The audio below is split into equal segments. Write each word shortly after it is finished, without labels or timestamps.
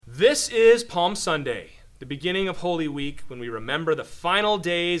This is Palm Sunday, the beginning of Holy Week, when we remember the final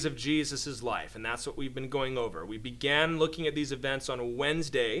days of Jesus' life, and that's what we've been going over. We began looking at these events on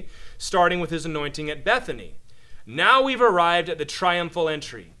Wednesday, starting with his anointing at Bethany. Now we've arrived at the triumphal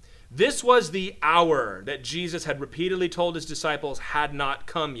entry. This was the hour that Jesus had repeatedly told his disciples had not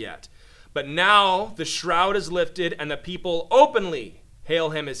come yet. But now the shroud is lifted, and the people openly hail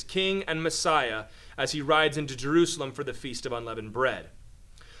him as King and Messiah as he rides into Jerusalem for the Feast of Unleavened Bread.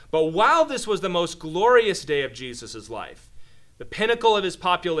 But while this was the most glorious day of Jesus' life, the pinnacle of his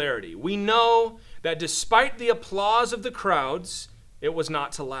popularity, we know that despite the applause of the crowds, it was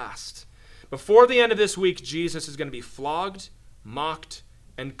not to last. Before the end of this week, Jesus is going to be flogged, mocked,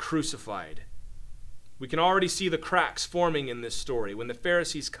 and crucified. We can already see the cracks forming in this story when the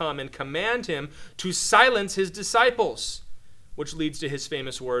Pharisees come and command him to silence his disciples, which leads to his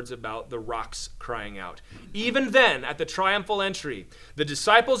famous words about the rocks crying out. Even then, at the triumphal entry, the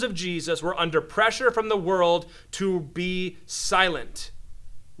disciples of Jesus were under pressure from the world to be silent.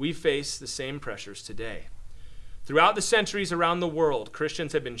 We face the same pressures today. Throughout the centuries around the world,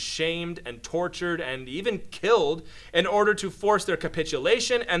 Christians have been shamed and tortured and even killed in order to force their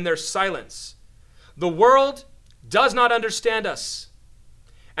capitulation and their silence. The world does not understand us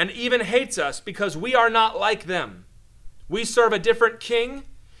and even hates us because we are not like them. We serve a different king,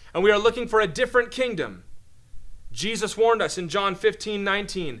 and we are looking for a different kingdom. Jesus warned us in John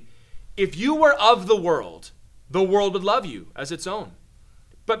 15:19, if you were of the world would love you as its own.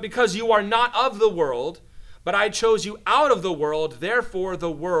 But because you are not of the world, but I chose you out of the world, therefore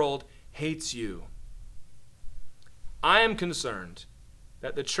the world hates you. I am concerned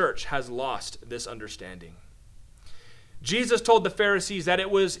that the church has lost this understanding. Jesus told the Pharisees that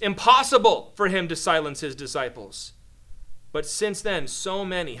it was impossible for him to silence his disciples. But since then, so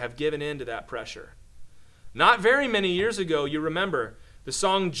many have given in to that pressure. Not very many years ago, you remember the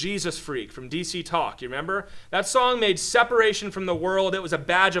song Jesus Freak from DC Talk. You remember? That song made separation from the world. It was a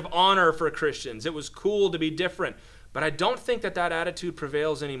badge of honor for Christians. It was cool to be different. But I don't think that attitude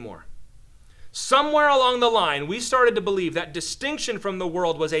prevails anymore. Somewhere along the line, we started to believe that distinction from the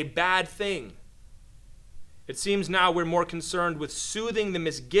world was a bad thing. It seems now we're more concerned with soothing the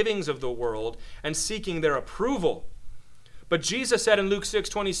misgivings of the world and seeking their approval. But Jesus said in Luke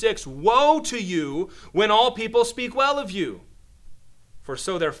 6:26, woe to you when all people speak well of you, for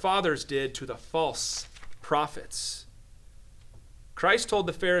so their fathers did to the false prophets. Christ told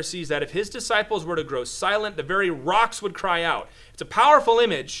the Pharisees that if his disciples were to grow silent, the very rocks would cry out. It's a powerful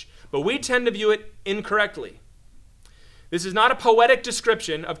image, but we tend to view it incorrectly. This is not a poetic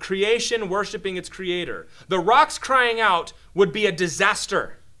description of creation worshiping its creator. The rocks crying out would be a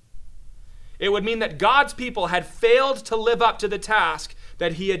disaster. It would mean that God's people had failed to live up to the task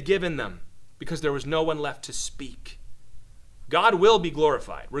that he had given them because there was no one left to speak. God will be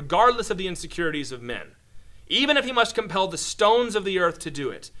glorified, regardless of the insecurities of men, even if he must compel the stones of the earth to do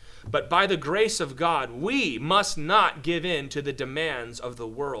it. But by the grace of God, we must not give in to the demands of the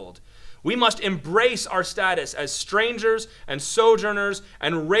world. We must embrace our status as strangers and sojourners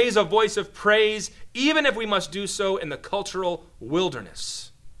and raise a voice of praise, even if we must do so in the cultural wilderness.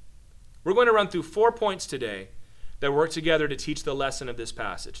 We're going to run through 4 points today that work together to teach the lesson of this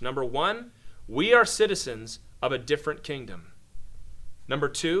passage. Number 1, we are citizens of a different kingdom. Number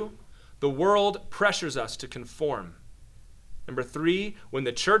 2, the world pressures us to conform. Number 3, when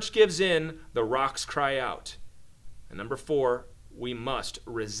the church gives in, the rocks cry out. And number 4, we must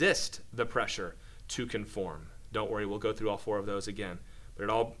resist the pressure to conform. Don't worry, we'll go through all 4 of those again, but it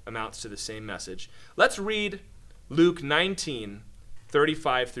all amounts to the same message. Let's read Luke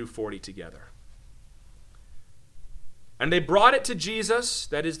 19:35 through 40 together. And they brought it to Jesus,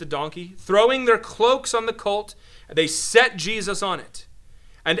 that is the donkey, throwing their cloaks on the colt, and they set Jesus on it.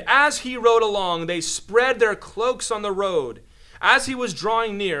 And as he rode along, they spread their cloaks on the road. As he was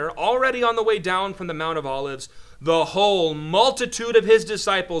drawing near, already on the way down from the Mount of Olives, the whole multitude of his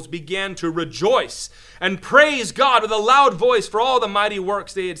disciples began to rejoice and praise God with a loud voice for all the mighty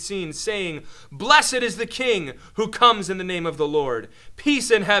works they had seen, saying, blessed is the King who comes in the name of the Lord, peace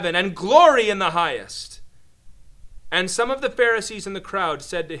in heaven and glory in the highest. And some of the Pharisees in the crowd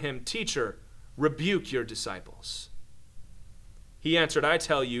said to him, Teacher, rebuke your disciples. He answered, I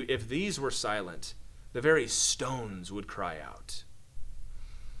tell you, if these were silent, the very stones would cry out.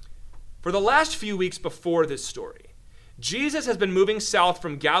 For the last few weeks before this story, Jesus has been moving south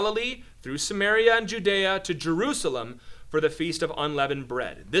from Galilee through Samaria and Judea to Jerusalem for the Feast of Unleavened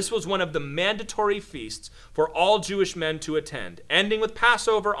Bread. This was one of the mandatory feasts for all Jewish men to attend, ending with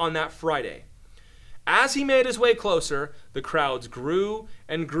Passover on that Friday. As he made his way closer, the crowds grew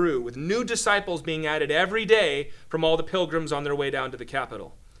and grew, with new disciples being added every day from all the pilgrims on their way down to the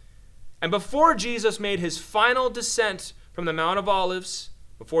capital. And before Jesus made his final descent from the Mount of Olives,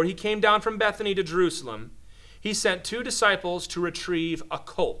 before he came down from Bethany to Jerusalem, he sent 2 disciples to retrieve a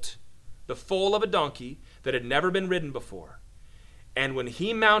colt, the foal of a donkey that had never been ridden before. And when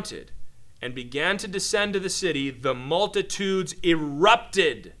he mounted and began to descend to the city, the multitudes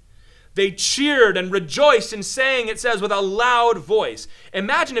erupted. They cheered and rejoiced and sang, it says, with a loud voice.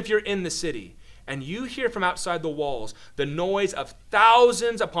 Imagine if you're in the city and you hear from outside the walls the noise of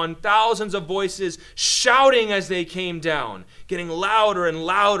thousands upon thousands of voices shouting as they came down, getting louder and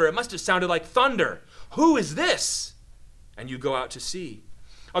louder. It must have sounded like thunder. Who is this? And you go out to see.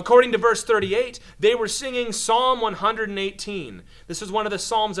 According to verse 38, they were singing Psalm 118. This is one of the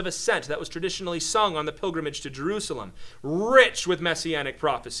Psalms of Ascent that was traditionally sung on the pilgrimage to Jerusalem, rich with messianic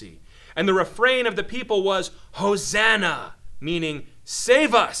prophecy. And the refrain of the people was, Hosanna, meaning,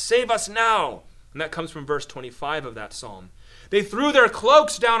 save us now. And that comes from verse 25 of that psalm. They threw their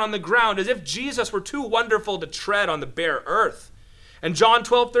cloaks down on the ground as if Jesus were too wonderful to tread on the bare earth. And John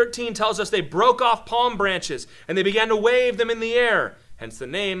 12:13 tells us they broke off palm branches and they began to wave them in the air. Hence the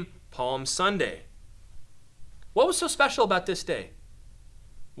name Palm Sunday. What was so special about this day?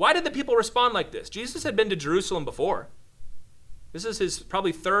 Why did the people respond like this? Jesus had been to Jerusalem before. This is his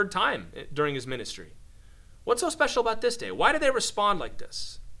probably 3rd time during his ministry. What's so special about this day? Why did they respond like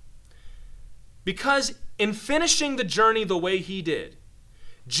this? Because in finishing the journey the way he did,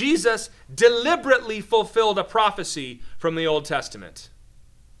 Jesus deliberately fulfilled a prophecy from the Old Testament.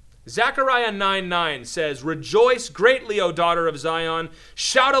 Zechariah 9:9 says, Rejoice greatly, O daughter of Zion.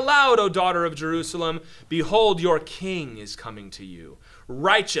 Shout aloud, O daughter of Jerusalem. Behold, your king is coming to you.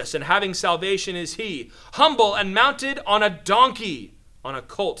 Righteous and having salvation is he, humble and mounted on a donkey, on a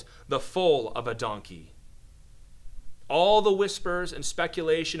colt, the foal of a donkey. All the whispers and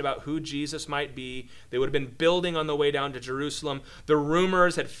speculation about who Jesus might be, they would have been building on the way down to Jerusalem. The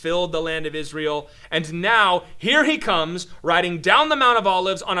rumors had filled the land of Israel. And now, here he comes, riding down the Mount of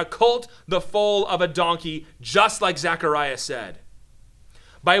Olives on a colt, the foal of a donkey, just like Zechariah said.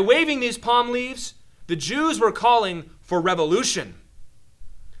 By waving these palm leaves, the Jews were calling for revolution.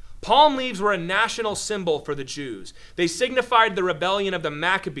 Palm leaves were a national symbol for the Jews. They signified the rebellion of the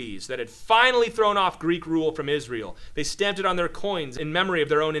Maccabees that had finally thrown off Greek rule from Israel. They stamped it on their coins in memory of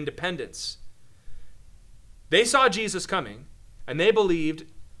their own independence. They saw Jesus coming, and they believed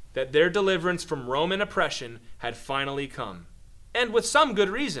that their deliverance from Roman oppression had finally come. And with some good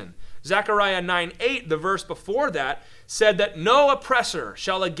reason. Zechariah 9:8, the verse before that, said that no oppressor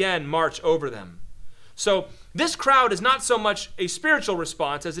shall again march over them. So this crowd is not so much a spiritual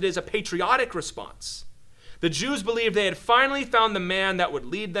response as it is a patriotic response. The Jews believed they had finally found the man that would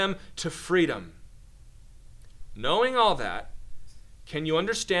lead them to freedom. Knowing all that, can you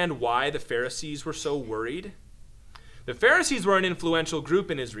understand why the Pharisees were so worried? The Pharisees were an influential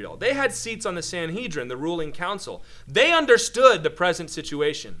group in Israel. They had seats on the Sanhedrin, the ruling council. They understood the present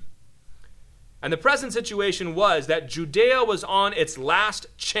situation. And the present situation was that Judea was on its last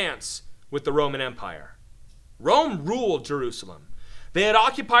chance with the Roman Empire. Rome ruled Jerusalem. They had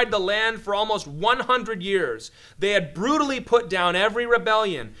occupied the land for almost 100 years. They had brutally put down every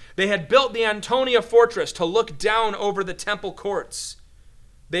rebellion. They had built the Antonia fortress to look down over the temple courts.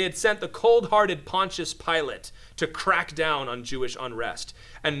 They had sent the cold-hearted Pontius Pilate to crack down on Jewish unrest.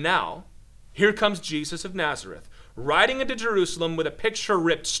 And now, here comes Jesus of Nazareth, riding into Jerusalem with a picture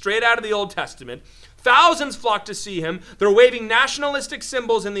ripped straight out of the Old Testament. Thousands flock to see him. They're waving nationalistic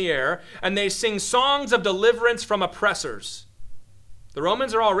symbols in the air, and they sing songs of deliverance from oppressors. The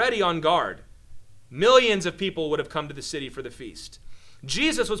Romans are already on guard. Millions of people would have come to the city for the feast.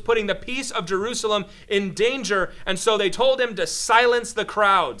 Jesus was putting the peace of Jerusalem in danger, and so they told him to silence the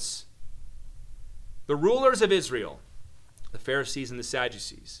crowds. The rulers of Israel, the Pharisees and the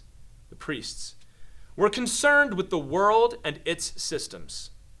Sadducees, the priests, were concerned with the world and its systems.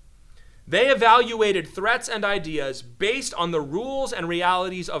 They evaluated threats and ideas based on the rules and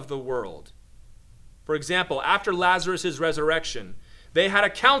realities of the world. For example, after Lazarus' resurrection, they had a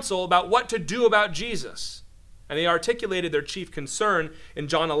council about what to do about Jesus. And they articulated their chief concern in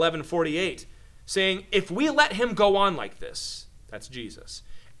John 11:48, saying, if we let him go on like this, that's Jesus,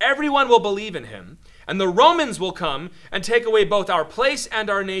 everyone will believe in him, and the Romans will come and take away both our place and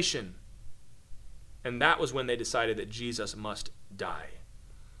our nation. And that was when they decided that Jesus must die.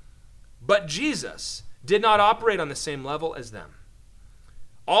 But Jesus did not operate on the same level as them.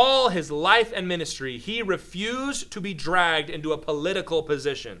 All his life and ministry, he refused to be dragged into a political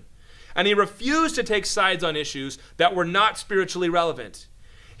position. And he refused to take sides on issues that were not spiritually relevant.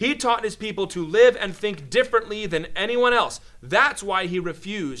 He taught his people to live and think differently than anyone else. That's why he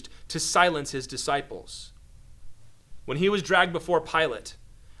refused to silence his disciples. When he was dragged before Pilate,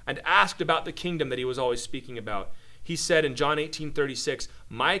 and asked about the kingdom that he was always speaking about, he said in John 18:36,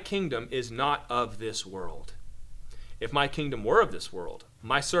 "My kingdom is not of this world. If my kingdom were of this world,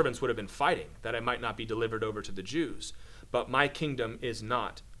 my servants would have been fighting that I might not be delivered over to the Jews. But my kingdom is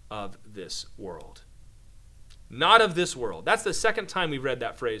not of this world." Not of this world. That's the second time we've read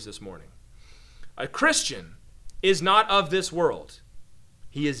that phrase this morning. A Christian is not of this world.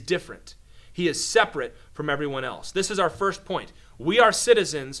 He is different. He is separate from everyone else. This is our first point. We are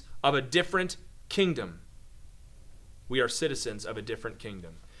citizens of a different kingdom. We are citizens of a different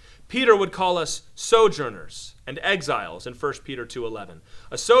kingdom. Peter would call us sojourners and exiles in 1 Peter 2:11.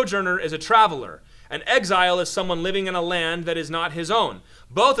 A sojourner is a traveler. An exile is someone living in a land that is not his own.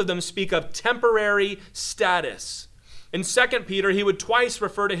 Both of them speak of temporary status. In 2 Peter, he would twice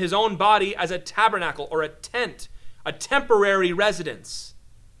refer to his own body as a tabernacle or a tent, a temporary residence.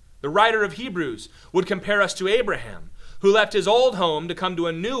 The writer of Hebrews would compare us to Abraham, who left his old home to come to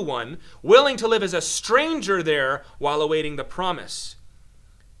a new one, willing to live as a stranger there while awaiting the promise.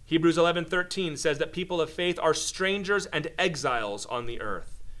 Hebrews 11:13 says that people of faith are strangers and exiles on the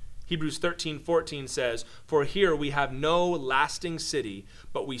earth. Hebrews 13:14 says, "For here we have no lasting city,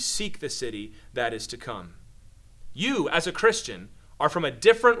 but we seek the city that is to come." You, as a Christian, are from a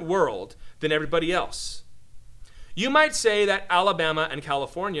different world than everybody else. You might say that Alabama and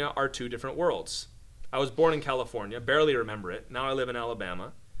California are two different worlds. I was born in California, barely remember it. Now I live in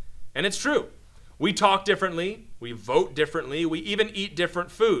Alabama. And it's true. We talk differently, we vote differently, we even eat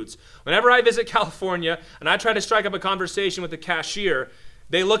different foods. Whenever I visit California and I try to strike up a conversation with the cashier,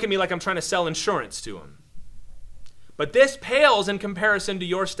 they look at me like I'm trying to sell insurance to them. But this pales in comparison to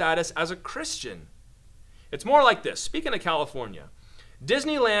your status as a Christian. It's more like this. Speaking of California,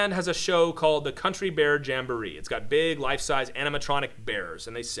 Disneyland has a show called the Country Bear Jamboree. It's got big, life-size animatronic bears,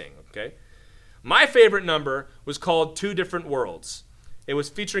 and they sing, okay? My favorite number was called Two Different Worlds. It was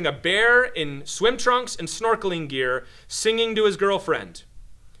featuring a bear in swim trunks and snorkeling gear singing to his girlfriend.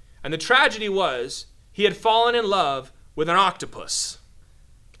 And the tragedy was he had fallen in love with an octopus.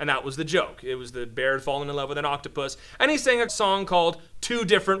 And that was the joke. It was the bear falling in love with an octopus. And he sang a song called Two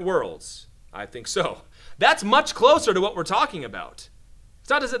Different Worlds. I think so. That's much closer to what we're talking about. It's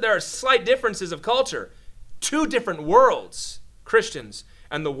not as if there are slight differences of culture. Two different worlds, Christians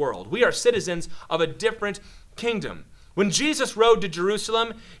and the world. We are citizens of a different kingdom. When Jesus rode to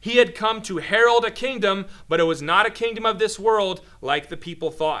Jerusalem, he had come to herald a kingdom, but it was not a kingdom of this world like the people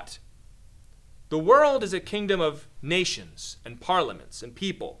thought. The world is a kingdom of nations and parliaments and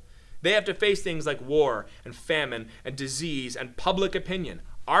people. They have to face things like war and famine and disease and public opinion.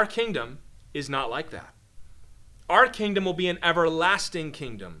 Our kingdom is not like that. Our kingdom will be an everlasting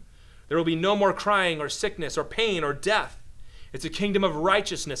kingdom. There will be no more crying or sickness or pain or death. It's a kingdom of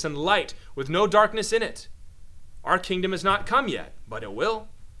righteousness and light with no darkness in it. Our kingdom has not come yet, but it will.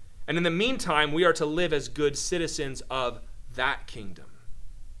 And in the meantime, we are to live as good citizens of that kingdom.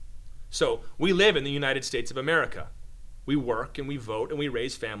 So we live in the United States of America. We work and we vote and we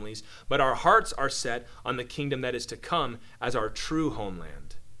raise families, but our hearts are set on the kingdom that is to come as our true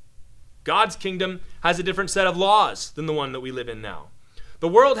homeland. God's kingdom has a different set of laws than the one that we live in now. The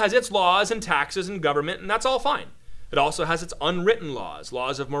world has its laws and taxes and government, and that's all fine. It also has its unwritten laws,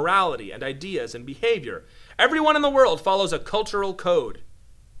 laws of morality and ideas and behavior. Everyone in the world follows a cultural code.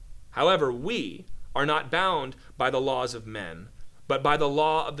 However, we are not bound by the laws of men, but by the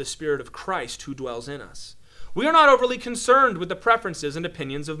law of the Spirit of Christ who dwells in us. We are not overly concerned with the preferences and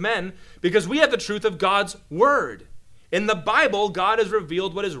opinions of men because we have the truth of God's word. In the Bible, God has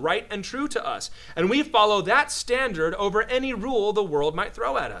revealed what is right and true to us, and we follow that standard over any rule the world might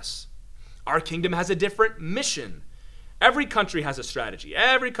throw at us. Our kingdom has a different mission. Every country has a strategy.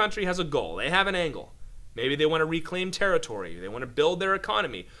 Every country has a goal. They have an angle. Maybe they want to reclaim territory. They want to build their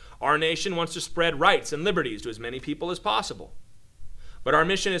economy. Our nation wants to spread rights and liberties to as many people as possible. But our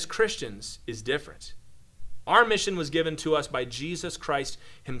mission as Christians is different. Our mission was given to us by Jesus Christ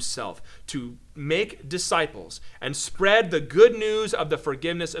himself to make disciples and spread the good news of the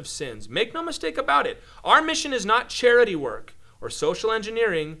forgiveness of sins. Make no mistake about it. Our mission is not charity work or social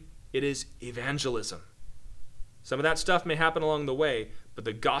engineering. It is evangelism. Some of that stuff may happen along the way, but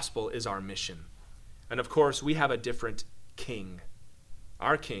the gospel is our mission. And of course, we have a different king.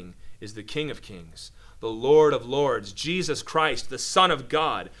 Our king is the King of Kings, the Lord of Lords, Jesus Christ, the Son of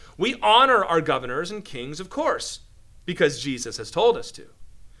God. We honor our governors and kings, of course, because Jesus has told us to.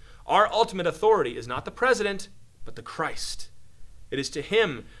 Our ultimate authority is not the president, but the Christ. It is to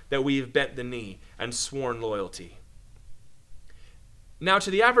him that we have bent the knee and sworn loyalty. Now,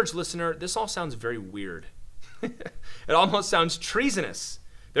 to the average listener, this all sounds very weird. It almost sounds treasonous.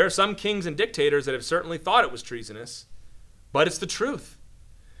 There are some kings and dictators that have certainly thought it was treasonous, but it's the truth.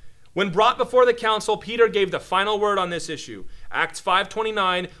 When brought before the council, Peter gave the final word on this issue. Acts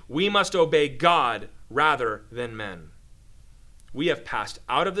 5:29, we must obey God rather than men. We have passed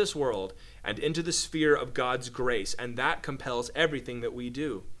out of this world and into the sphere of God's grace, and that compels everything that we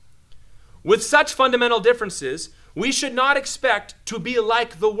do. With such fundamental differences, we should not expect to be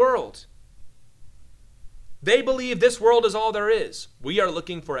like the world. They believe this world is all there is. We are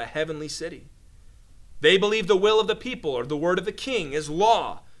looking for a heavenly city. They believe the will of the people or the word of the king is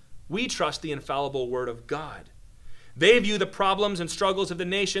law. We trust the infallible word of God. They view the problems and struggles of the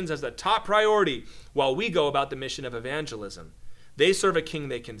nations as the top priority, while we go about the mission of evangelism. They serve a king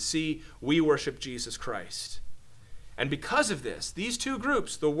they can see. We worship Jesus Christ. And because of this, these two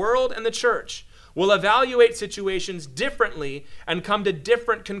groups, the world and the church, will evaluate situations differently and come to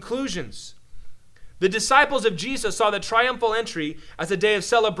different conclusions. The disciples of Jesus saw the triumphal entry as a day of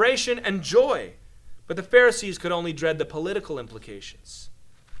celebration and joy, but the Pharisees could only dread the political implications.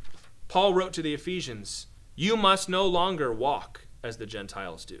 Paul wrote to the Ephesians, you must no longer walk as the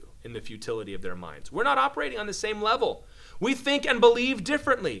Gentiles do in the futility of their minds. We're not operating on the same level. We think and believe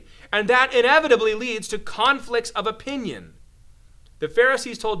differently, and that inevitably leads to conflicts of opinion. The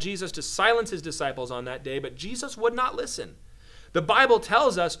Pharisees told Jesus to silence his disciples on that day, but Jesus would not listen. The Bible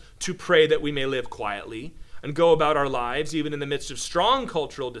tells us to pray that we may live quietly and go about our lives even in the midst of strong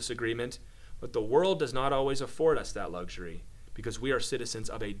cultural disagreement, but the world does not always afford us that luxury because we are citizens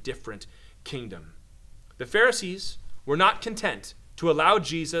of a different kingdom. The Pharisees were not content to allow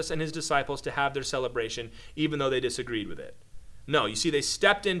Jesus and his disciples to have their celebration even though they disagreed with it. No, you see, they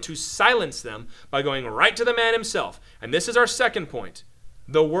stepped in to silence them by going right to the man himself. And this is our second point.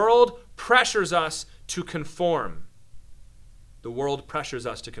 The world pressures us to conform. The world pressures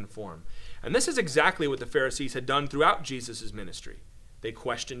us to conform. And this is exactly what the Pharisees had done throughout Jesus' ministry. They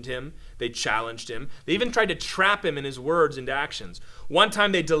questioned him. They challenged him. They even tried to trap him in his words and actions. One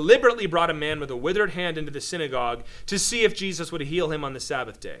time they deliberately brought a man with a withered hand into the synagogue to see if Jesus would heal him on the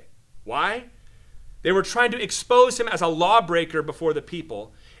Sabbath day. Why? They were trying to expose him as a lawbreaker before the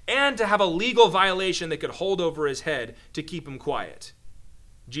people and to have a legal violation they could hold over his head to keep him quiet.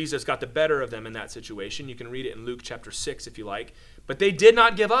 Jesus got the better of them in that situation. You can read it in Luke chapter 6 if you like. But they did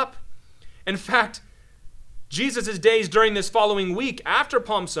not give up. In fact, Jesus' days during this following week after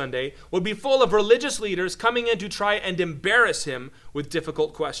Palm Sunday would be full of religious leaders coming in to try and embarrass him with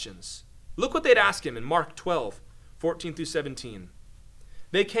difficult questions. Look what they'd ask him in Mark 12, 14 through 17.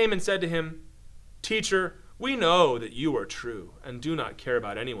 They came and said to him, Teacher, we know that you are true and do not care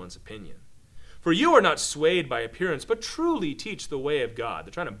about anyone's opinion. For you are not swayed by appearance, but truly teach the way of God.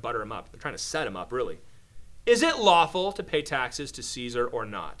 They're trying to butter him up. They're trying to set him up, really. Is it lawful to pay taxes to Caesar or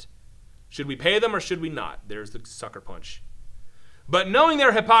not? Should we pay them or should we not? There's the sucker punch. But knowing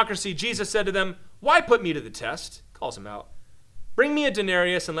their hypocrisy, Jesus said to them, Why put me to the test? Calls him out. Bring me a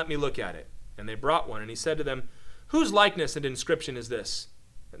denarius and let me look at it. And they brought one, and he said to them, Whose likeness and inscription is this?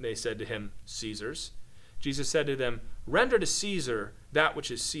 And they said to him, Caesar's. Jesus said to them, Render to Caesar that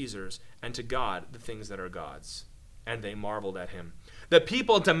which is Caesar's, and to God the things that are God's. And they marveled at him. The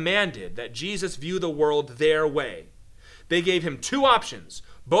people demanded that Jesus view the world their way. They gave him two options,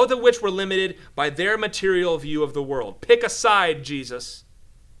 both of which were limited by their material view of the world. Pick a side, Jesus.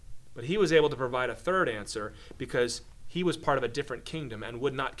 But he was able to provide a third answer because he was part of a different kingdom and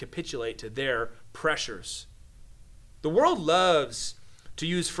would not capitulate to their pressures. The world loves to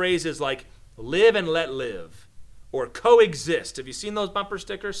use phrases like live and let live or coexist. Have you seen those bumper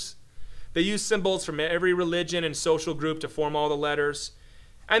stickers? They use symbols from every religion and social group to form all the letters.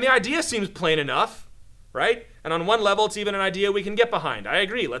 And the idea seems plain enough, right? And on one level, it's even an idea we can get behind. I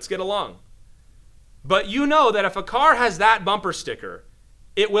agree, let's get along. But you know that if a car has that bumper sticker,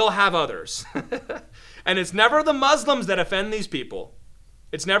 it will have others. And it's never the Muslims that offend these people.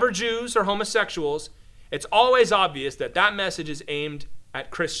 It's never Jews or homosexuals. It's always obvious that that message is aimed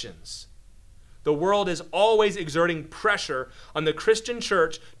at Christians. The world is always exerting pressure on the Christian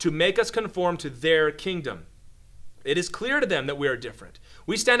church to make us conform to their kingdom. It is clear to them that we are different.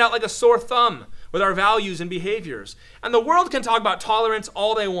 We stand out like a sore thumb with our values and behaviors. And the world can talk about tolerance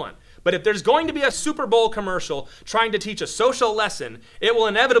all they want. But if there's going to be a Super Bowl commercial trying to teach a social lesson, it will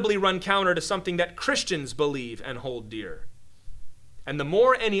inevitably run counter to something that Christians believe and hold dear. And the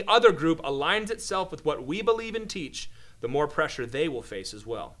more any other group aligns itself with what we believe and teach, the more pressure they will face as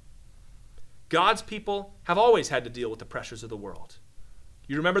well. God's people have always had to deal with the pressures of the world.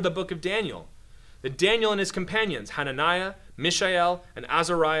 You remember the book of Daniel. That Daniel and his companions, Hananiah, Mishael, and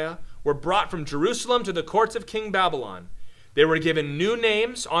Azariah, were brought from Jerusalem to the courts of King Babylon. They were given new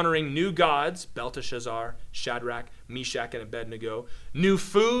names honoring new gods, Belteshazzar, Shadrach, Meshach, and Abednego, new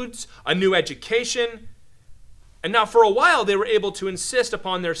foods, a new education, And now for a while they were able to insist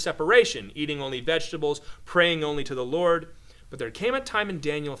upon their separation, eating only vegetables, praying only to the Lord. But there came a time in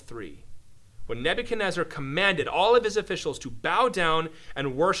Daniel 3 when Nebuchadnezzar commanded all of his officials to bow down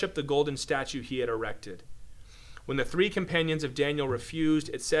and worship the golden statue he had erected. When the three companions of Daniel refused,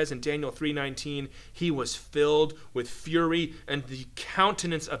 it says in Daniel 3:19, he was filled with fury, and the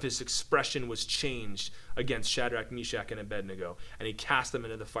countenance of his expression was changed against Shadrach, Meshach, and Abednego, and he cast them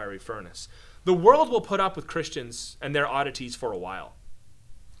into the fiery furnace. The world will put up with Christians and their oddities for a while.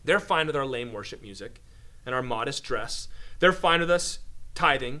 They're fine with our lame worship music and our modest dress. They're fine with us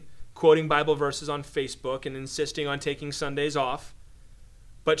tithing, quoting Bible verses on Facebook, and insisting on taking Sundays off.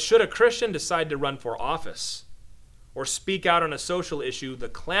 But should a Christian decide to run for office or speak out on a social issue, the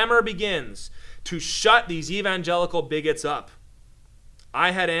clamor begins to shut these evangelical bigots up.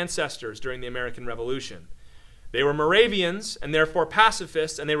 I had ancestors during the American Revolution. They were Moravians and therefore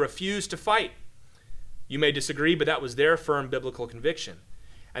pacifists, and they refused to fight. You may disagree, but that was their firm biblical conviction.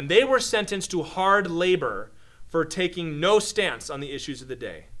 And they were sentenced to hard labor for taking no stance on the issues of the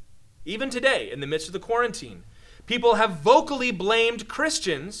day. Even today, in the midst of the quarantine, people have vocally blamed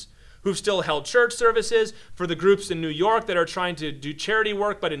Christians who've still held church services, for the groups in New York that are trying to do charity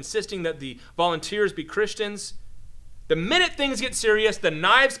work but insisting that the volunteers be Christians. The minute things get serious, the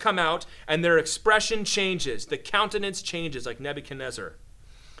knives come out and their expression changes. The countenance changes like Nebuchadnezzar.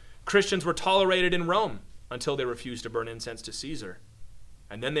 Christians were tolerated in Rome until they refused to burn incense to Caesar.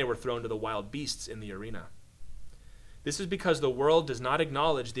 And then they were thrown to the wild beasts in the arena. This is because the world does not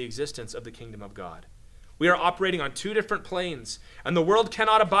acknowledge the existence of the kingdom of God. We are operating on two different planes, and the world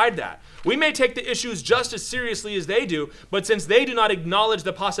cannot abide that. We may take the issues just as seriously as they do, but since they do not acknowledge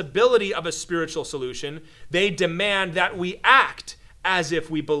the possibility of a spiritual solution, they demand that we act as if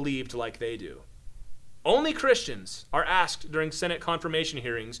we believed like they do. Only Christians are asked during Senate confirmation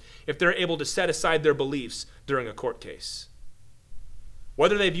hearings if they're able to set aside their beliefs during a court case.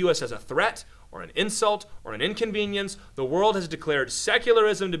 Whether they view us as a threat or an insult or an inconvenience, the world has declared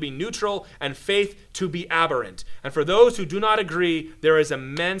secularism to be neutral and faith to be aberrant. And for those who do not agree, there is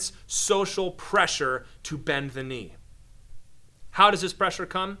immense social pressure to bend the knee. How does this pressure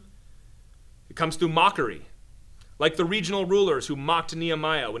come? It comes through mockery. Like the regional rulers who mocked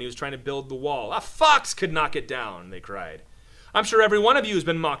Nehemiah when he was trying to build the wall. A fox could knock it down, they cried. I'm sure every one of you has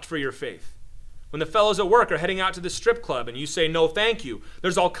been mocked for your faith. When the fellows at work are heading out to the strip club and you say no thank you,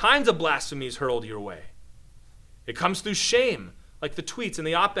 there's all kinds of blasphemies hurled your way. It comes through shame, like the tweets and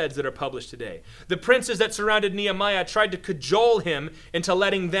the op-eds that are published today. The princes that surrounded Nehemiah tried to cajole him into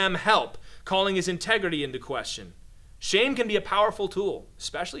letting them help, calling his integrity into question. Shame can be a powerful tool,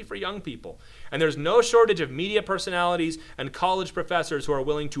 especially for young people. And there's no shortage of media personalities and college professors who are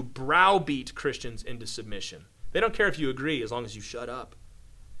willing to browbeat Christians into submission. They don't care if you agree as long as you shut up.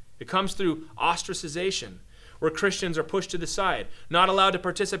 It comes through ostracization, where Christians are pushed to the side, not allowed to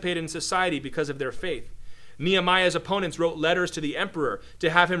participate in society because of their faith. Nehemiah's opponents wrote letters to the emperor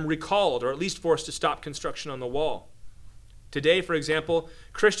to have him recalled or at least forced to stop construction on the wall. Today, for example,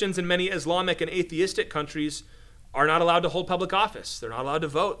 Christians in many Islamic and atheistic countries are not allowed to hold public office. They're not allowed to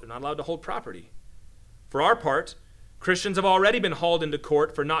vote. They're not allowed to hold property. For our part, Christians have already been hauled into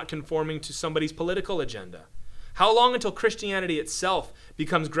court for not conforming to somebody's political agenda. How long until Christianity itself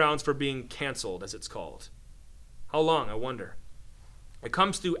becomes grounds for being canceled, as it's called? How long, I wonder? It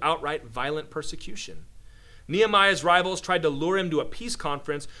comes through outright violent persecution. Nehemiah's rivals tried to lure him to a peace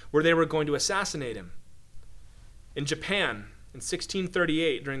conference where they were going to assassinate him. In Japan, in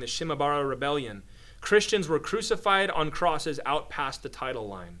 1638, during the Shimabara Rebellion, Christians were crucified on crosses out past the tidal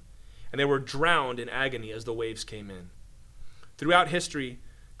line, and they were drowned in agony as the waves came in. Throughout history,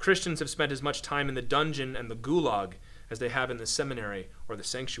 Christians have spent as much time in the dungeon and the gulag as they have in the seminary or the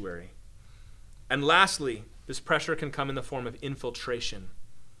sanctuary. And lastly, this pressure can come in the form of infiltration.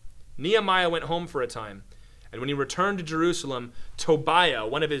 Nehemiah went home for a time, and when he returned to Jerusalem, Tobiah,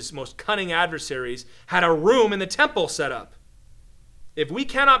 one of his most cunning adversaries, had a room in the temple set up. If we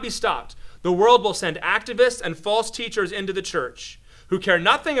cannot be stopped, the world will send activists and false teachers into the church who care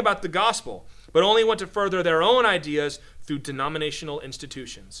nothing about the gospel, but only want to further their own ideas through denominational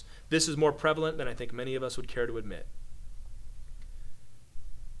institutions. This is more prevalent than I think many of us would care to admit.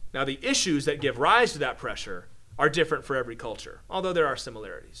 Now, the issues that give rise to that pressure are different for every culture, although there are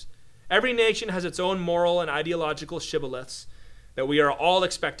similarities. Every nation has its own moral and ideological shibboleths that we are all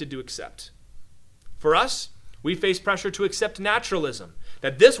expected to accept. For us, we face pressure to accept naturalism,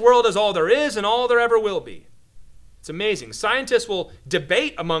 that this world is all there is and all there ever will be. It's amazing. Scientists will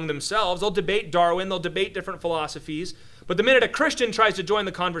debate among themselves. They'll debate Darwin. They'll debate different philosophies. But the minute a Christian tries to join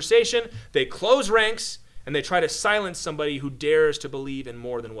the conversation, they close ranks and they try to silence somebody who dares to believe in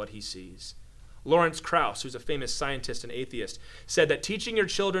more than what he sees. Lawrence Krauss, who's a famous scientist and atheist, said that teaching your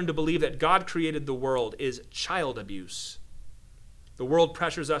children to believe that God created the world is child abuse. The world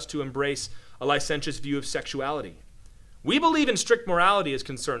pressures us to embrace a licentious view of sexuality. We believe in strict morality as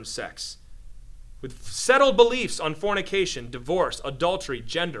concerns sex, with settled beliefs on fornication, divorce, adultery,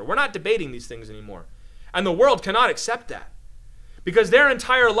 gender. We're not debating these things anymore. And the world cannot accept that, because their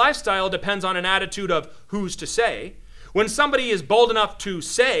entire lifestyle depends on an attitude of who's to say. When somebody is bold enough to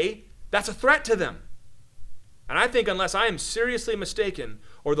say, that's a threat to them. And I think unless I am seriously mistaken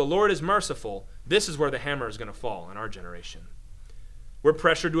or the Lord is merciful, this is where the hammer is going to fall in our generation. We're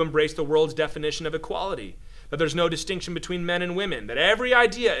pressured to embrace the world's definition of equality, that there's no distinction between men and women, that every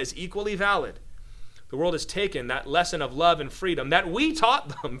idea is equally valid. The world has taken that lesson of love and freedom that we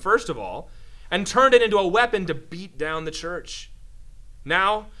taught them, first of all, and turned it into a weapon to beat down the church.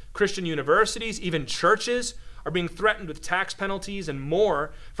 Now, Christian universities, even churches, are being threatened with tax penalties and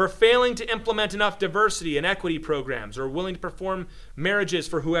more for failing to implement enough diversity and equity programs or willing to perform marriages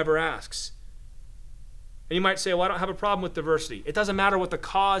for whoever asks. And you might say, well, I don't have a problem with diversity. It doesn't matter what the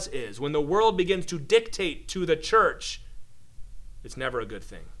cause is. When the world begins to dictate to the church, it's never a good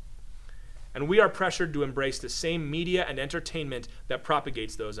thing. And we are pressured to embrace the same media and entertainment that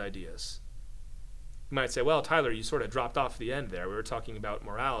propagates those ideas. You might say, well, Tyler, you sort of dropped off the end there. We were talking about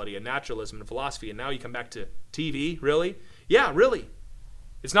morality and naturalism and philosophy, and now you come back to TV? Really? Yeah, really.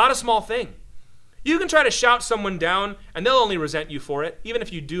 It's not a small thing. You can try to shout someone down, and they'll only resent you for it, even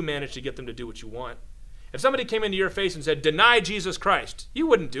if you do manage to get them to do what you want. If somebody came into your face and said, deny Jesus Christ, you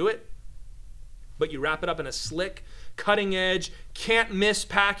wouldn't do it. But you wrap it up in a slick, cutting-edge, can't-miss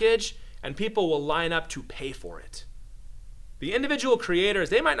package, and people will line up to pay for it. The individual creators,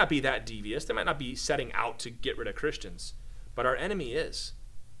 they might not be that devious. They might not be setting out to get rid of Christians. But our enemy is.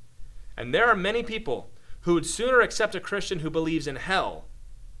 And there are many people who would sooner accept a Christian who believes in hell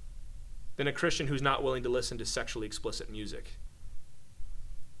than a Christian who's not willing to listen to sexually explicit music.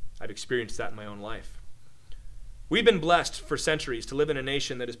 I've experienced that in my own life. We've been blessed for centuries to live in a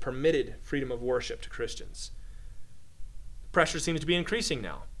nation that has permitted freedom of worship to Christians. The pressure seems to be increasing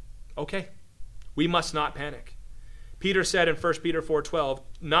now. Okay, we must not panic. Peter said in 1 Peter 4:12,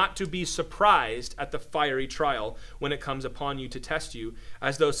 not to be surprised at the fiery trial when it comes upon you to test you,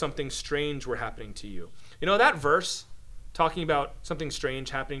 as though something strange were happening to you. You know, that verse, talking about something strange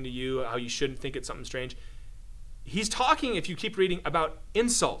happening to you, how you shouldn't think it's something strange, he's talking, if you keep reading, about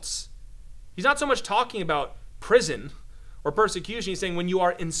insults. He's not so much talking about prison or persecution. He's saying when you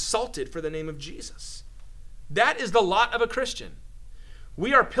are insulted for the name of Jesus. That is the lot of a Christian.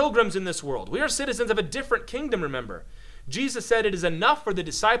 We are pilgrims in this world. We are citizens of a different kingdom, remember. Jesus said it is enough for the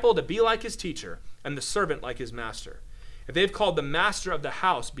disciple to be like his teacher and the servant like his master. If they've called the master of the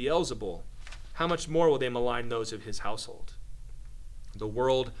house Beelzebul, how much more will they malign those of his household? The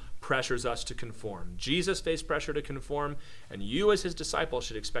world pressures us to conform. Jesus faced pressure to conform, and you as his disciple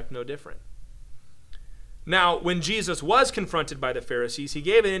should expect no different. Now, when Jesus was confronted by the Pharisees, he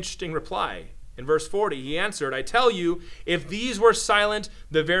gave an interesting reply. In verse 40, he answered, I tell you, if these were silent,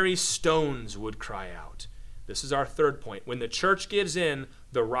 the very stones would cry out. This is our third point. When the church gives in,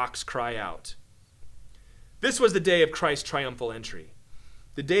 the rocks cry out. This was the day of Christ's triumphal entry,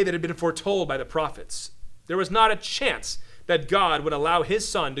 the day that had been foretold by the prophets. There was not a chance that God would allow his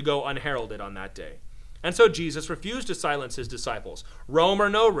son to go unheralded on that day. And so Jesus refused to silence his disciples, Rome or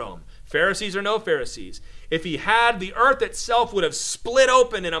no Rome, Pharisees or no Pharisees. If he had, the earth itself would have split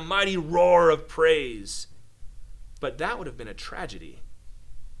open in a mighty roar of praise. But that would have been a tragedy.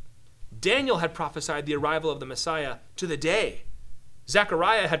 Daniel had prophesied the arrival of the Messiah to the day.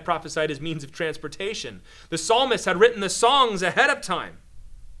 Zechariah had prophesied his means of transportation. The psalmist had written the songs ahead of time.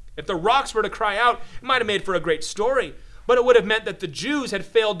 If the rocks were to cry out, it might have made for a great story, but it would have meant that the Jews had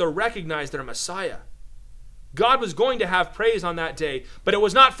failed to recognize their Messiah. God was going to have praise on that day, but it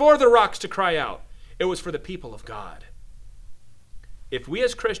was not for the rocks to cry out. It was for the people of God. If we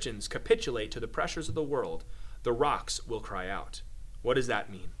as Christians capitulate to the pressures of the world, the rocks will cry out. What does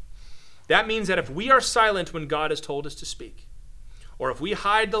that mean? That means that if we are silent when God has told us to speak, or if we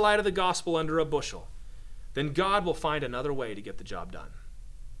hide the light of the gospel under a bushel, then God will find another way to get the job done.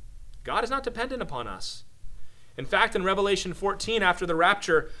 God is not dependent upon us. In fact, in Revelation 14, after the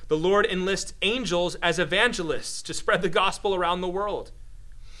rapture, the Lord enlists angels as evangelists to spread the gospel around the world.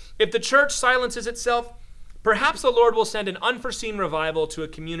 If the church silences itself, perhaps the Lord will send an unforeseen revival to a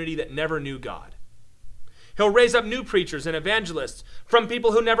community that never knew God. He'll raise up new preachers and evangelists from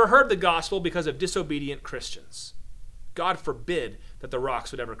people who never heard the gospel because of disobedient Christians. God forbid that the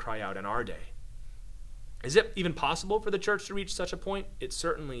rocks would ever cry out in our day. Is it even possible for the church to reach such a point? It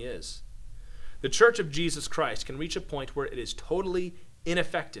certainly is. The Church of Jesus Christ can reach a point where it is totally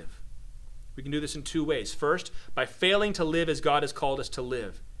ineffective. We can do this in two ways. First, by failing to live as God has called us to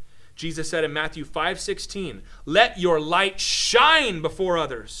live. Jesus said in Matthew 5:16, "Let your light shine before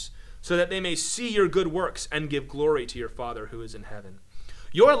others, so that they may see your good works and give glory to your Father who is in heaven."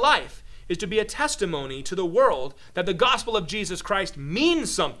 Your life is to be a testimony to the world that the gospel of Jesus Christ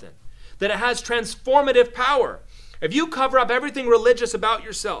means something, that it has transformative power. If you cover up everything religious about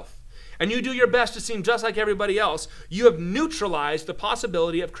yourself, and you do your best to seem just like everybody else, you have neutralized the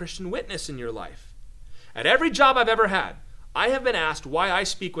possibility of Christian witness in your life. At every job I've ever had, I have been asked why I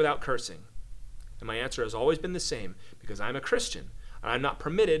speak without cursing. And my answer has always been the same, because I'm a Christian, and I'm not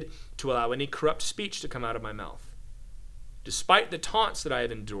permitted to allow any corrupt speech to come out of my mouth. Despite the taunts that I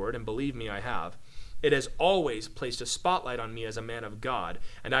have endured, and believe me, I have, it has always placed a spotlight on me as a man of God,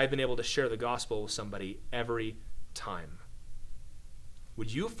 and I've been able to share the gospel with somebody every time.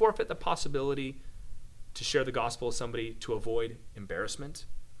 Would you forfeit the possibility to share the gospel with somebody to avoid embarrassment?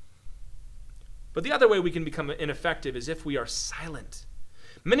 But the other way we can become ineffective is if we are silent.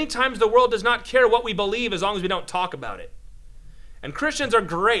 Many times the world does not care what we believe as long as we don't talk about it. And Christians are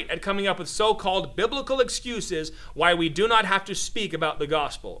great at coming up with so-called biblical excuses why we do not have to speak about the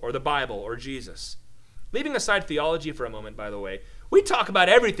gospel or the Bible or Jesus. Leaving aside theology for a moment, by the way, we talk about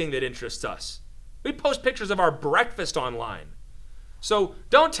everything that interests us. We post pictures of our breakfast online. So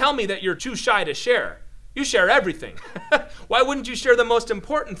don't tell me that you're too shy to share. You share everything. Why wouldn't you share the most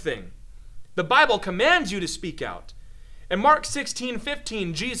important thing? The Bible commands you to speak out. In Mark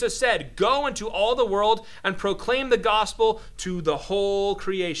 16:15, Jesus said, "Go into all the world and proclaim the gospel to the whole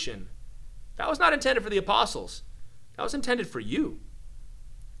creation." That was not intended for the apostles. That was intended for you.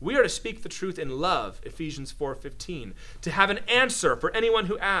 We are to speak the truth in love, Ephesians 4:15, to have an answer for anyone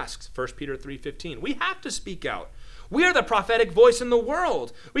who asks, 1 Peter 3:15. We have to speak out. We are the prophetic voice in the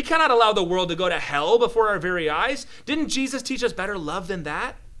world. We cannot allow the world to go to hell before our very eyes. Didn't Jesus teach us better love than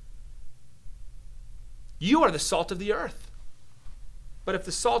that? You are the salt of the earth. But if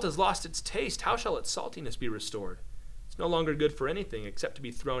the salt has lost its taste, how shall its saltiness be restored? It's no longer good for anything except to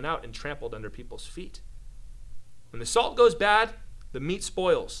be thrown out and trampled under people's feet. When the salt goes bad, the meat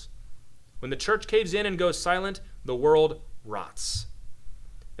spoils. When the church caves in and goes silent, the world rots.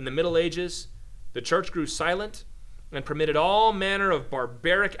 In the Middle Ages, the church grew silent and permitted all manner of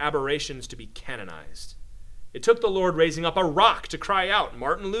barbaric aberrations to be canonized. It took the Lord raising up a rock to cry out,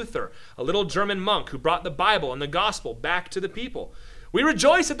 Martin Luther, a little German monk who brought the Bible and the gospel back to the people. We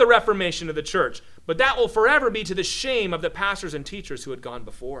rejoice at the Reformation of the church, but that will forever be to the shame of the pastors and teachers who had gone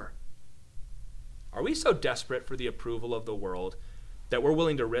before. Are we so desperate for the approval of the world that we're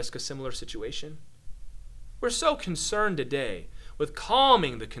willing to risk a similar situation? We're so concerned today with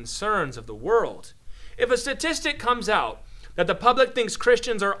calming the concerns of the world. If a statistic comes out that the public thinks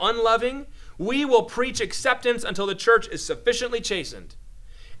Christians are unloving, we will preach acceptance until the church is sufficiently chastened.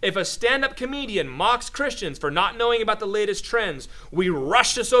 If a stand-up comedian mocks Christians for not knowing about the latest trends, we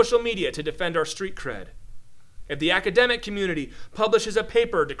rush to social media to defend our street cred. If the academic community publishes a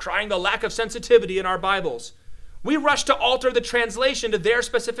paper decrying the lack of sensitivity in our Bibles, we rush to alter the translation to their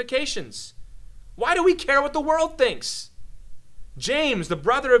specifications. Why do we care what the world thinks? James, the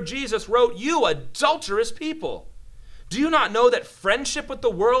brother of Jesus, wrote, "You adulterous people. Do you not know that friendship with the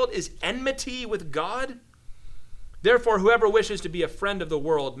world is enmity with God? Therefore, whoever wishes to be a friend of the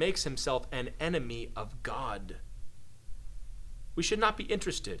world makes himself an enemy of God." We should not be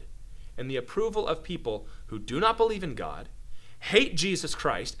interested in the approval of people who do not believe in God, hate Jesus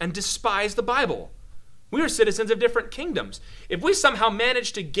Christ, and despise the Bible. We are citizens of different kingdoms. If we somehow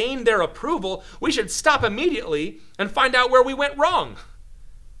manage to gain their approval, we should stop immediately and find out where we went wrong.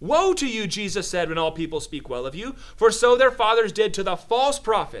 "Woe to you," Jesus said, "when all people speak well of you, for so their fathers did to the false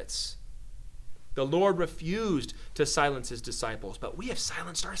prophets." The Lord refused to silence his disciples, but we have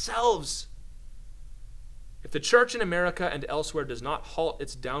silenced ourselves. If the church in America and elsewhere does not halt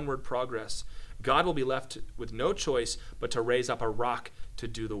its downward progress, God will be left with no choice but to raise up a rock to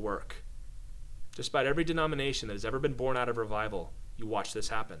do the work. Just about every denomination that has ever been born out of revival, you watch this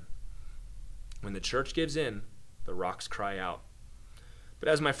happen. When the church gives in, the rocks cry out. But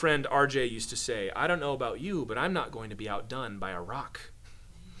as my friend RJ used to say, I don't know about you, but I'm not going to be outdone by a rock.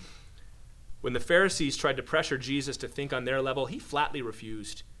 When the Pharisees tried to pressure Jesus to think on their level, he flatly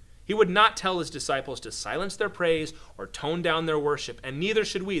refused. He would not tell his disciples to silence their praise or tone down their worship, and neither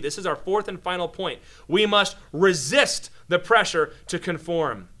should we. This is our fourth and final point. We must resist the pressure to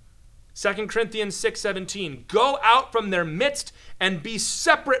conform. 2 Corinthians 6:17, "Go out from their midst and be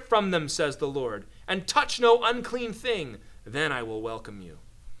separate from them, says the Lord, and touch no unclean thing. Then I will welcome you."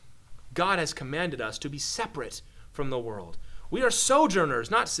 God has commanded us to be separate from the world. We are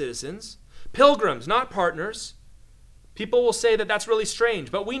sojourners, not citizens. Pilgrims, not partners. People will say that that's really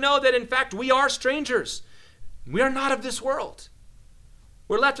strange, but we know that in fact we are strangers. We are not of this world.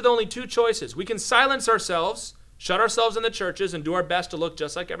 We're left with only two choices. We can silence ourselves, shut ourselves in the churches, and do our best to look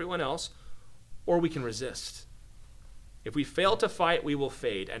just like everyone else, or we can resist. If we fail to fight, we will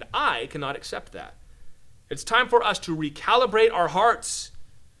fade, and I cannot accept that. It's time for us to recalibrate our hearts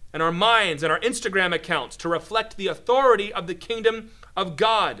and our minds and our Instagram accounts to reflect the authority of the kingdom of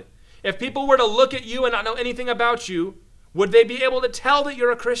God. If people were to look at you and not know anything about you, would they be able to tell that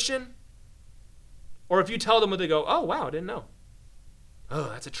you're a Christian? Or if you tell them, would they go, oh, wow, I didn't know. Oh,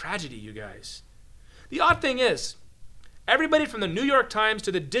 that's a tragedy, you guys. The odd thing is, everybody from the New York Times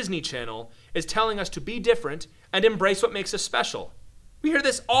to the Disney Channel is telling us to be different and embrace what makes us special. We hear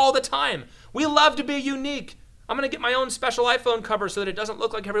this all the time. We love to be unique. I'm going to get my own special iPhone cover so that it doesn't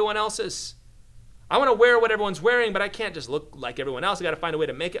look like everyone else's. I want to wear what everyone's wearing, but I can't just look like everyone else. I got to find a way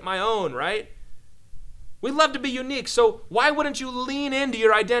to make it my own, right? We love to be unique, so why wouldn't you lean into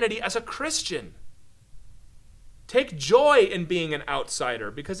your identity as a Christian? Take joy in being an outsider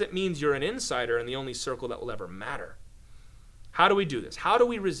because it means you're an insider in the only circle that will ever matter. How do we do this? How do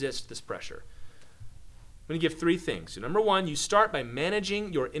we resist this pressure? I'm going to give three things. So number one, you start by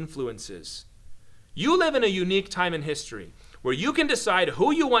managing your influences. You live in a unique time in history where you can decide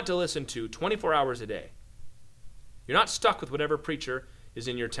who you want to listen to 24 hours a day. You're not stuck with whatever preacher is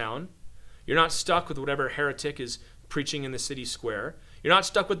in your town. You're not stuck with whatever heretic is preaching in the city square. You're not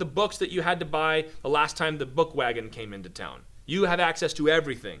stuck with the books that you had to buy the last time the book wagon came into town. You have access to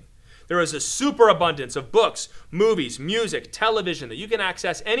everything. There is a superabundance of books, movies, music, television that you can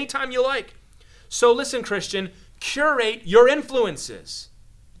access anytime you like. So listen, Christian, curate your influences.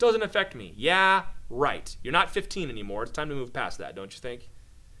 It doesn't affect me. Yeah, right. You're not 15 anymore. It's time to move past that, don't you think?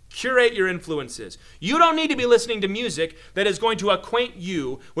 Curate your influences. You don't need to be listening to music that is going to acquaint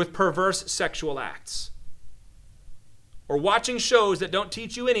you with perverse sexual acts, or watching shows that don't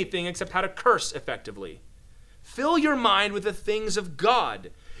teach you anything except how to curse effectively. Fill your mind with the things of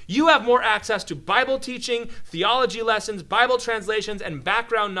God. You have more access to Bible teaching, theology lessons, Bible translations, and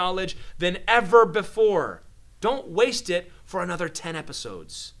background knowledge than ever before. Don't waste it for another 10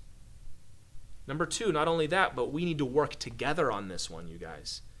 episodes. Number two, not only that, but we need to work together on this one, you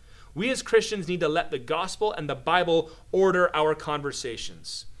guys. We as Christians need to let the gospel and the Bible order our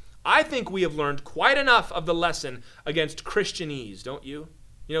conversations. I think we have learned quite enough of the lesson against Christianese, don't you?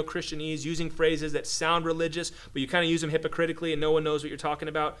 You know, Christianese, using phrases that sound religious, but you kind of use them hypocritically and no one knows what you're talking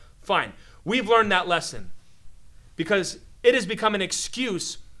about. Fine. We've learned that lesson because it has become an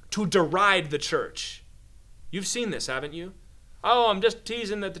excuse to deride the church. You've seen this, haven't you? Oh, I'm just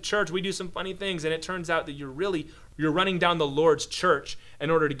teasing at the church. We do some funny things, and it turns out that you're running down the Lord's church in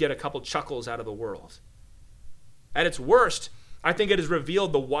order to get a couple chuckles out of the world. At its worst, I think it has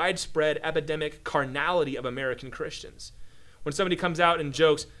revealed the widespread epidemic carnality of American Christians. When somebody comes out and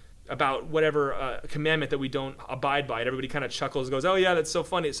jokes about whatever commandment that we don't abide by, and everybody kind of chuckles and goes, oh yeah, that's so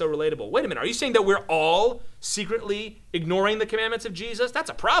funny, it's so relatable. Wait a minute, are you saying that we're all secretly ignoring the commandments of Jesus?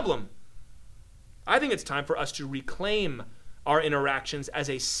 That's a problem. I think it's time for us to reclaim our interactions as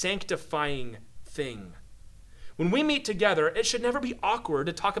a sanctifying thing. When we meet together, it should never be awkward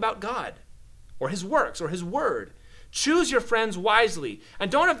to talk about God or his works or his word. Choose your friends wisely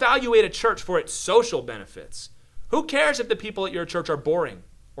and don't evaluate a church for its social benefits. Who cares if the people at your church are boring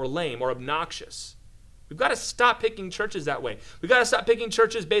or lame or obnoxious? We've got to stop picking churches that way. We've got to stop picking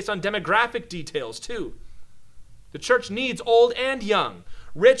churches based on demographic details too. The church needs old and young,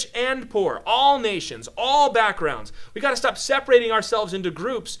 rich and poor, all nations, all backgrounds. We've got to stop separating ourselves into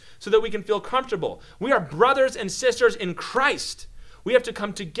groups so that we can feel comfortable. We are brothers and sisters in Christ. We have to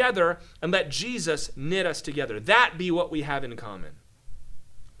come together and let Jesus knit us together. That be what we have in common.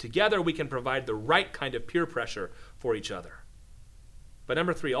 Together we can provide the right kind of peer pressure for each other. But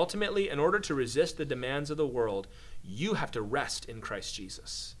number three, ultimately, in order to resist the demands of the world, you have to rest in Christ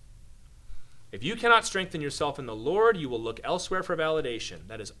Jesus. If you cannot strengthen yourself in the Lord, you will look elsewhere for validation.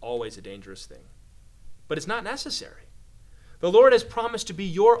 That is always a dangerous thing. But it's not necessary. The Lord has promised to be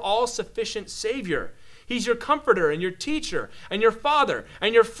your all-sufficient Savior. He's your comforter and your teacher and your father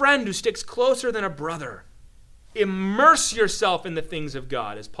and your friend who sticks closer than a brother. Immerse yourself in the things of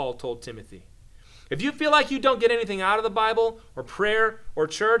God, as Paul told Timothy. If you feel like you don't get anything out of the Bible or prayer or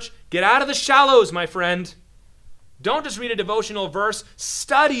church, get out of the shallows, my friend. Don't just read a devotional verse.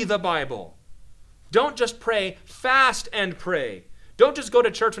 Study the Bible. Don't just pray, fast and pray. Don't just go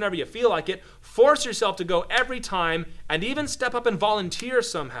to church whenever you feel like it. Force yourself to go every time and even step up and volunteer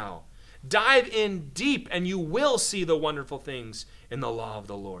somehow. Dive in deep and you will see the wonderful things in the law of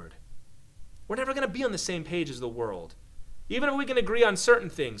the Lord. We're never going to be on the same page as the world. Even if we can agree on certain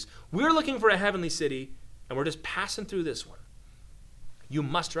things, we're looking for a heavenly city and we're just passing through this one. You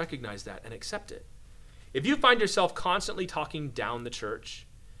must recognize that and accept it. If you find yourself constantly talking down the church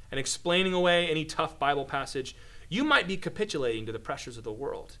and explaining away any tough Bible passage, you might be capitulating to the pressures of the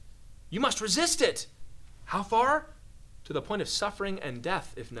world. You must resist it. How far? To the point of suffering and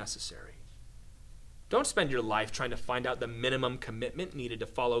death if necessary. Don't spend your life trying to find out the minimum commitment needed to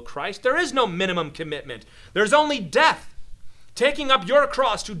follow Christ. There is no minimum commitment. There's only death. Taking up your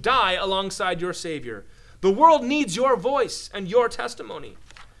cross to die alongside your Savior. The world needs your voice and your testimony.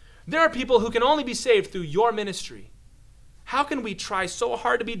 There are people who can only be saved through your ministry. How can we try so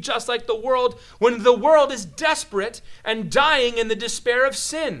hard to be just like the world when the world is desperate and dying in the despair of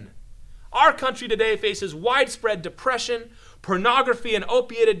sin? Our country today faces widespread depression, pornography and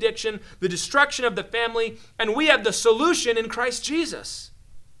opiate addiction, the destruction of the family, and we have the solution in Christ Jesus.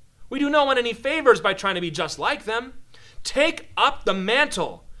 We do no one any favors by trying to be just like them. Take up the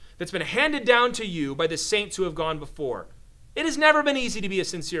mantle that's been handed down to you by the saints who have gone before. It has never been easy to be a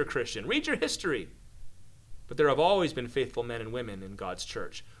sincere Christian. Read your history. But there have always been faithful men and women in God's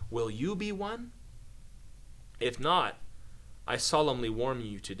church. Will you be one? If not, I solemnly warn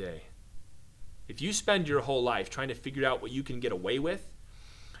you today. If you spend your whole life trying to figure out what you can get away with,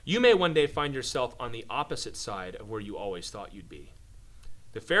 you may one day find yourself on the opposite side of where you always thought you'd be.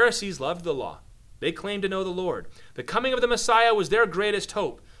 The Pharisees loved the law. They claimed to know the Lord. The coming of the Messiah was their greatest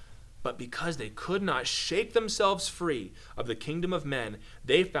hope. But because they could not shake themselves free of the kingdom of men,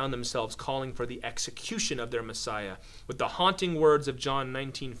 they found themselves calling for the execution of their Messiah with the haunting words of John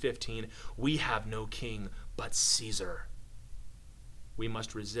 19:15, "We have no king but Caesar." We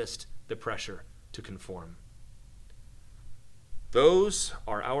must resist the pressure to conform. Those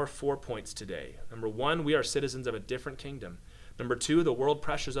are our 4 points today. Number 1, we are citizens of a different kingdom. Number 2, the world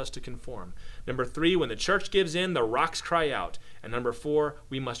pressures us to conform. Number 3, when the church gives in, the rocks cry out. And number 4,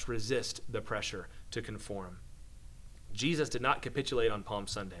 we must resist the pressure to conform. Jesus did not capitulate on Palm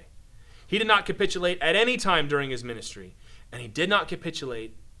Sunday. He did not capitulate at any time during his ministry. And he did not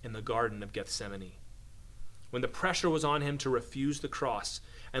capitulate in the Garden of Gethsemane. When the pressure was on him to refuse the cross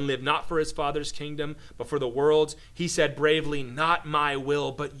and live not for his Father's kingdom, but for the world's, he said bravely, "Not my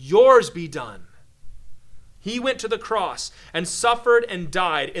will, but yours be done." He went to the cross and suffered and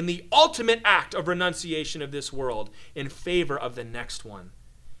died in the ultimate act of renunciation of this world in favor of the next one.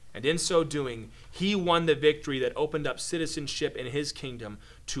 And in so doing, he won the victory that opened up citizenship in his kingdom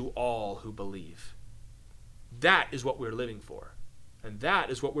to all who believe. That is what we're living for. And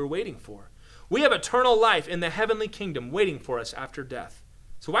that is what we're waiting for. We have eternal life in the heavenly kingdom waiting for us after death.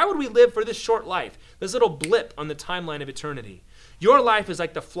 So why would we live for this short life, this little blip on the timeline of eternity? Your life is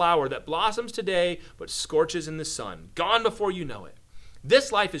like the flower that blossoms today but scorches in the sun, gone before you know it.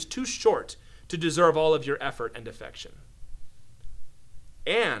 This life is too short to deserve all of your effort and affection.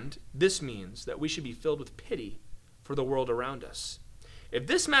 And this means that we should be filled with pity for the world around us. If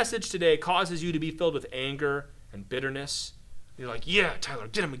this message today causes you to be filled with anger and bitterness, you're like, "Yeah, Tyler,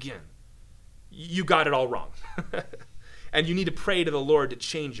 get him again." You got it all wrong. And you need to pray to the Lord to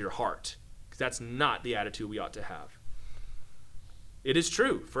change your heart, because that's not the attitude we ought to have. It is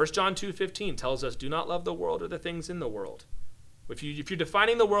true. 1 John 2:15 tells us, "Do not love the world or the things in the world." If you're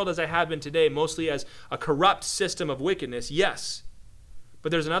defining the world as I have been today, mostly as a corrupt system of wickedness, yes.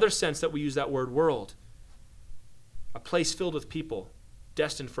 But there's another sense that we use that word world. A place filled with people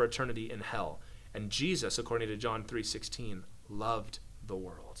destined for eternity in hell. And Jesus, according to John 3:16, loved the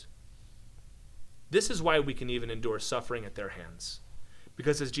world. This is why we can even endure suffering at their hands.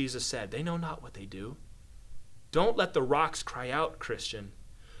 Because as Jesus said, they know not what they do. Don't let the rocks cry out, Christian.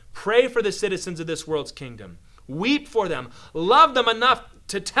 Pray for the citizens of this world's kingdom. Weep for them. Love them enough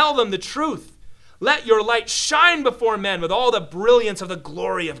to tell them the truth. Let your light shine before men with all the brilliance of the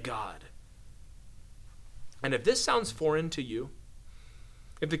glory of God. And if this sounds foreign to you,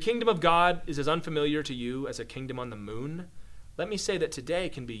 if the kingdom of God is as unfamiliar to you as a kingdom on the moon, let me say that today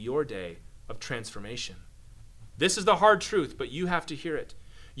can be your day of transformation. This is the hard truth, but you have to hear it.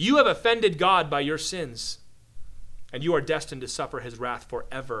 You have offended God by your sins, and you are destined to suffer his wrath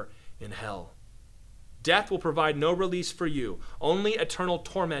forever in hell. Death will provide no release for you. Only eternal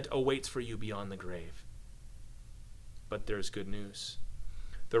torment awaits for you beyond the grave. But there's good news.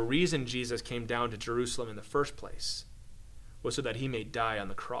 The reason Jesus came down to Jerusalem in the first place was so that he may die on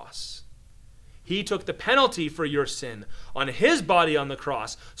the cross. He took the penalty for your sin on his body on the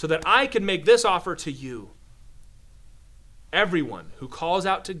cross so that I could make this offer to you. Everyone who calls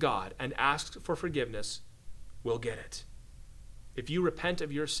out to God and asks for forgiveness will get it. If you repent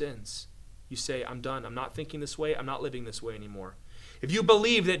of your sins, you say, "I'm done. I'm not thinking this way. I'm not living this way anymore." if you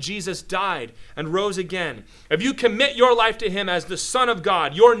believe that Jesus died and rose again, if you commit your life to him as the Son of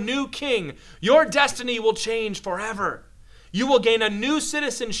God, your new king, your destiny will change forever. You will gain a new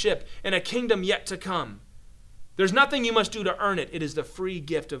citizenship in a kingdom yet to come. There's nothing you must do to earn it. It is the free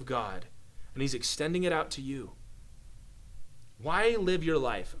gift of God, and he's extending it out to you. Why live your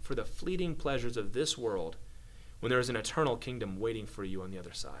life for the fleeting pleasures of this world when there is an eternal kingdom waiting for you on the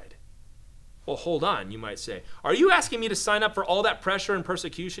other side? Well, hold on, you might say. Are you asking me to sign up for all that pressure and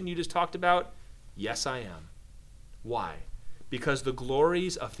persecution you just talked about? Yes, I am. Why? Because the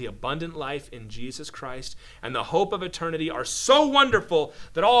glories of the abundant life in Jesus Christ and the hope of eternity are so wonderful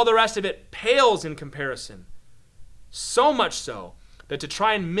that all the rest of it pales in comparison. So much so that to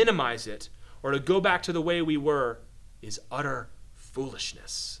try and minimize it or to go back to the way we were is utter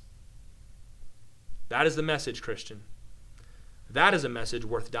foolishness. That is the message, Christian. That is a message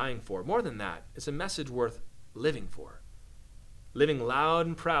worth dying for. More than that, it's a message worth living for. Living loud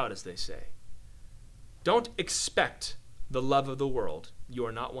and proud, as they say. Don't expect the love of the world. You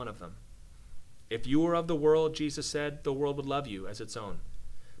are not one of them. If you were of the world, Jesus said, the world would love you as its own.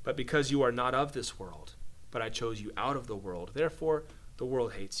 But because you are not of this world, but I chose you out of the world, therefore the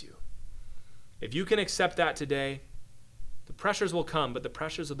world hates you. If you can accept that today, the pressures will come, but the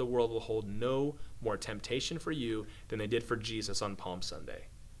pressures of the world will hold no more temptation for you than they did for Jesus on Palm Sunday.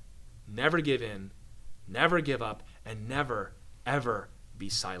 Never give in, never give up, and never, ever be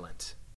silent.